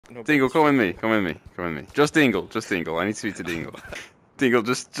Dingle, come with me. Come with me. Come with me. Just Dingle. Just Dingle. I need to speak to Dingle. Dingle,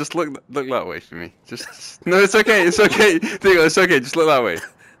 just look that way for me. Just no, it's okay. It's okay. Dingle, it's okay. Just look that way.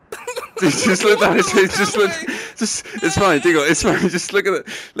 Just look that way. It's fine, Dingle. It's fine. Just look at it.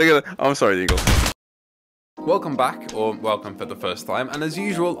 Look at it. Oh, I'm sorry, Dingle. Welcome back, or welcome for the first time, and as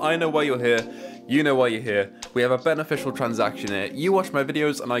usual, I know why you're here, you know why you're here. We have a beneficial transaction here. You watch my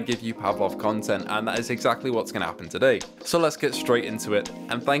videos and I give you Pavlov content, and that is exactly what's going to happen today. So let's get straight into it,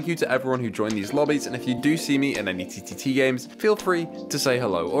 and thank you to everyone who joined these lobbies, and if you do see me in any TTT games, feel free to say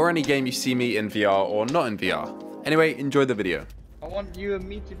hello, or any game you see me in VR or not in VR. Anyway, enjoy the video. I want you and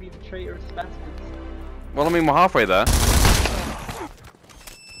me to be the traitorous bastards. Well, I mean, we're halfway there.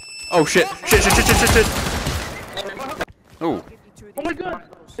 Oh shit, shit. Oh. Oh my god!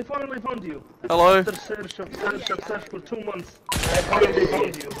 I finally found you. Hello. After search for 2 months, I finally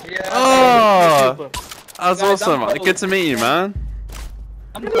found you. Yeah. Oh, that's awesome. Good to meet you, man.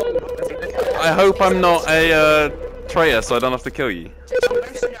 I hope I'm not a traitor, so I don't have to kill you.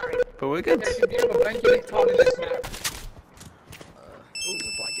 But we're good.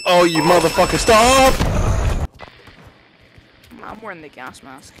 Oh, you motherfucker! Stop! I'm wearing the gas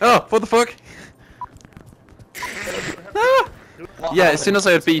mask. Oh, what the fuck? Ah! Yeah, as soon as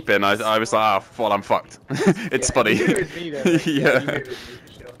I heard beeping, I was like, ah, well, I'm fucked. It's funny. Yeah.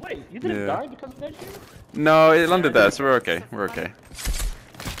 Wait, you didn't die because of that shit? No, it landed there, so we're okay. We're okay.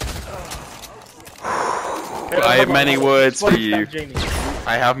 I have many words for you.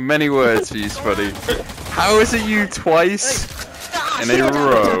 I have many words for you, Spuddy. How is it you twice in a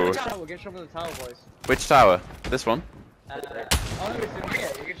row? Which tower? This one?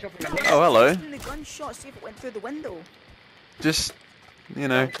 Oh, hello. The gunshot, see if it went through the window. Just, you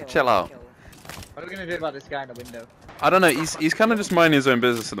know, chill out. What are we gonna do about this guy in the window? I don't know, he's kind of just minding his own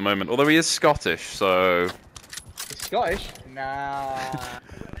business at the moment, although he is Scottish, so... He's Scottish? Nah.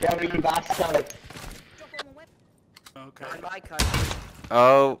 Yeah, you bastard. Okay.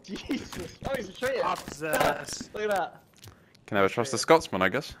 Oh... Jesus. Oh, he's a traitor. Look at that. Can never trust a Scotsman, I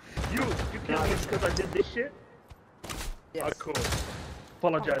guess. You killed me because I did this shit? Yes. Oh, cool.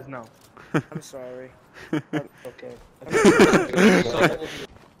 Apologize now. I'm sorry. Okay.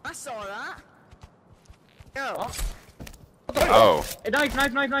 I saw that. Yo. Oh. Hey, knife,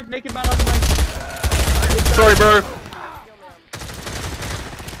 naked man on the knife. Sorry, bro!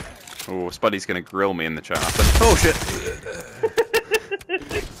 Oh, Spuddy's gonna grill me in the chat. Oh, shit!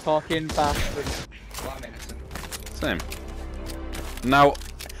 Fucking bastard. Same. Now,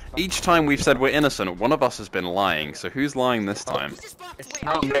 each time we've said we're innocent, one of us has been lying, so who's lying this time? It's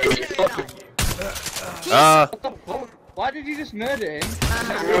not me. Why did you just murder him?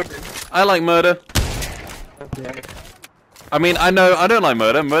 I like murder. I mean, I don't like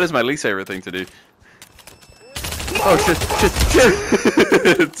murder. Murder's my least favorite thing to do. Oh shit!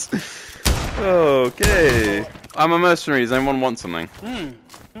 Okay. I'm a mercenary. Does anyone want something? Can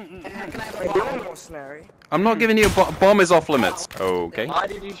I have a mercenary? I'm not giving you a bomb is off limits. Okay. Why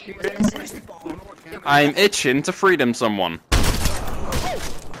did you shoot him? I'm itching to freedom someone.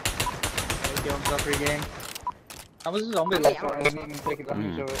 I was a zombie last time. I didn't even take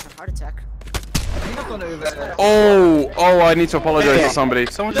advantage of it. Heart attack. I'm not gonna Oh, I need to apologize to somebody.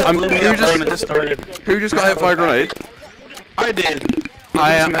 Who just got hit by a grenade? I did.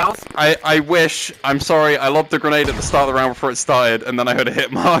 I wish. I'm sorry. I lobbed the grenade at the start of the round before it started, and then I heard a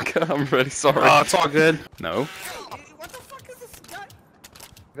hit mark. I'm really sorry. Oh, it's all good. No. What the fuck is this guy?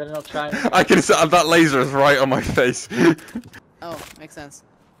 better not try. I can see that laser is right on my face. Oh, makes sense.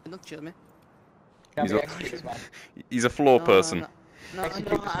 Don't shoot me. He's a floor person. No,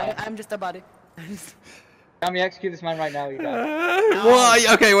 I'm just a buddy. Can we execute this man right now, you guys? Why?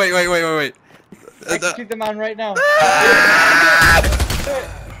 Okay, wait. Execute the man right now.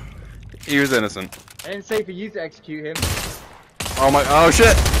 He was innocent. I didn't say for you to execute him. Oh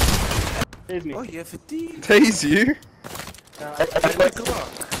shit! Tase me. Oh, you have a D. Tase you?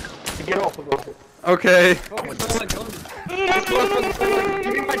 Get off of it. Okay. Give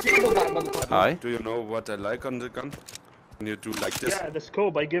me my table back, motherfucker. Hi. Do you know what I like on the gun? When you do like this. Yeah, the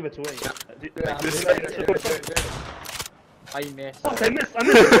scope, I give it away. Yeah, I missed. Oh, I missed.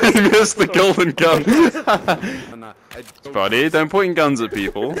 You missed the golden gun. No, Buddy, don't point guns at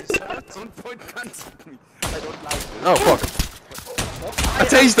people. Don't point guns at me. I don't like it. Oh fuck. I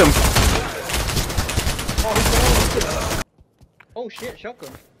tased him! Oh shit,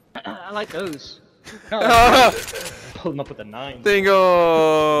 shotgun. I like those. No, Pull him up with a 9.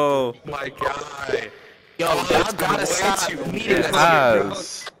 Bingo! My guy. Yo, y'all gotta stop meeting It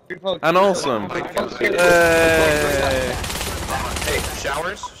has. And awesome. Hey. Hey,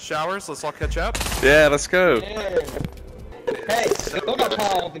 showers? Let's all catch up. Yeah, let's go. Hey,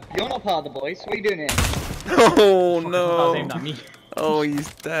 you're not part of the boys. What are you doing here? Oh That was no! aimed at me. Oh, he's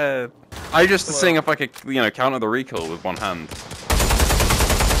dead. I just seeing if I could, counter the recoil with one hand.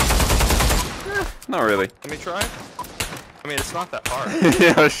 Not really. Let me try. I mean, it's not that hard.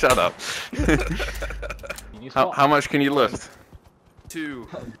 Yeah, shut up. how much can you lift? 2,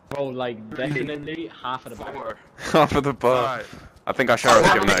 Bro, like, definitely half of the back. 4, Half of the bar. 5, I think I should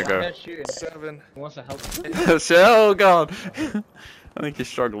have given that a go. 7. Who wants to help? Oh god! I think he's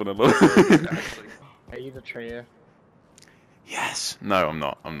struggling a little. Actually, Are you the trayer? Yes. No, I'm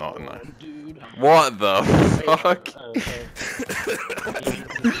not. I'm not. No. Dude. What the fuck?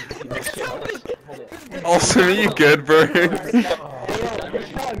 Awesome, are you good, bro?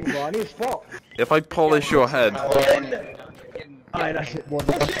 If I polish your head.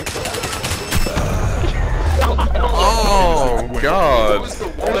 Oh god.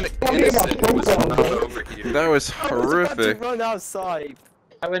 That was horrific. Run outside.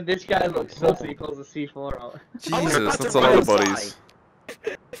 When this guy looks so he pulls the C4 out. Jesus, that's a lot of bodies.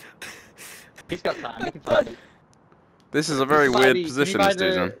 He's got time, he can find it. This is a very weird position this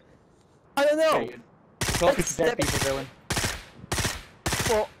dude's in. I don't know. Talking to dead people, Dylan.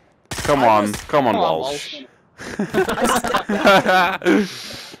 Well, Come on, Walsh.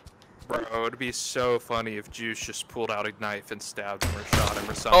 bro, it'd be so funny if Juice just pulled out a knife and stabbed him or shot him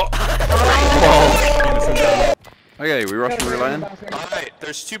or something. Oh. Okay, we rushing relaying. Alright,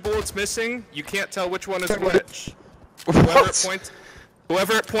 there's 2 bullets missing. You can't tell which one is which. What?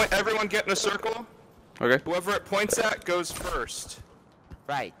 Everyone get in a circle. Okay. Whoever it points at goes first.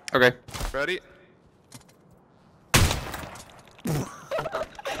 right. Okay. Ready?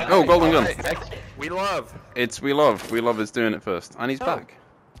 Oh, golden gun. We love. We love is doing it first. And he's back.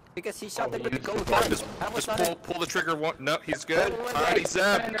 Because he shot them with the gold gun. Just That was not pull the trigger one. No, he's good. Alright, he's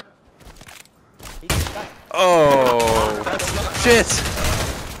zapped. Oh shit!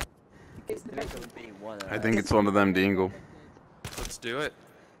 I think think it's one of them, Dingle. Let's do it.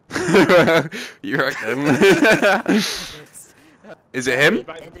 You reckon? Is it him?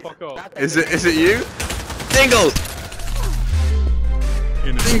 Is it you? Dingle!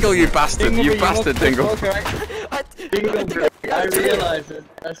 Dingle, you bastard! You bastard, Dingle! Dingle, I realised it.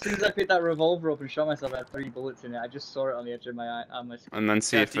 As soon as I picked that revolver up and shot myself, I had 3 bullets in it. I just saw it on the edge of my eye. On my screen. And then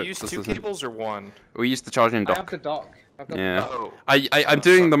see Yeah, if do you it. use This 2 isn't- cables or 1? We used to charge in I have dock. the dock. I've got Yeah. Oh. I'm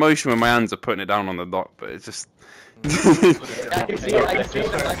doing the motion with my hands of putting it down on the dock, but it's just. I can see it. I can see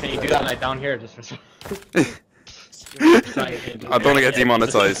it. Can you do that like down here just for some? I don't want to get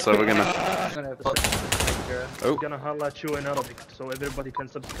demonetized, so we're gonna. I'm gonna highlight you in Arabic so everybody can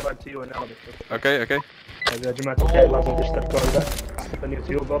subscribe to you in Arabic. Okay, okay. يا جماعة الخير لازم تشتركوا له عشان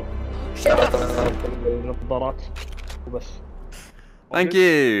يوتيوبر النظارات وبس. Thank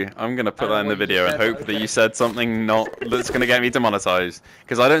you. I'm gonna put that in the video and hope that you said something that's gonna get me demonetized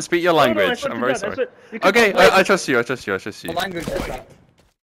because I don't speak your language. I'm very sorry. Okay, I trust you. I trust you. I trust you. Language is that.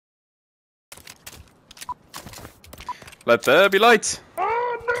 Let there be light.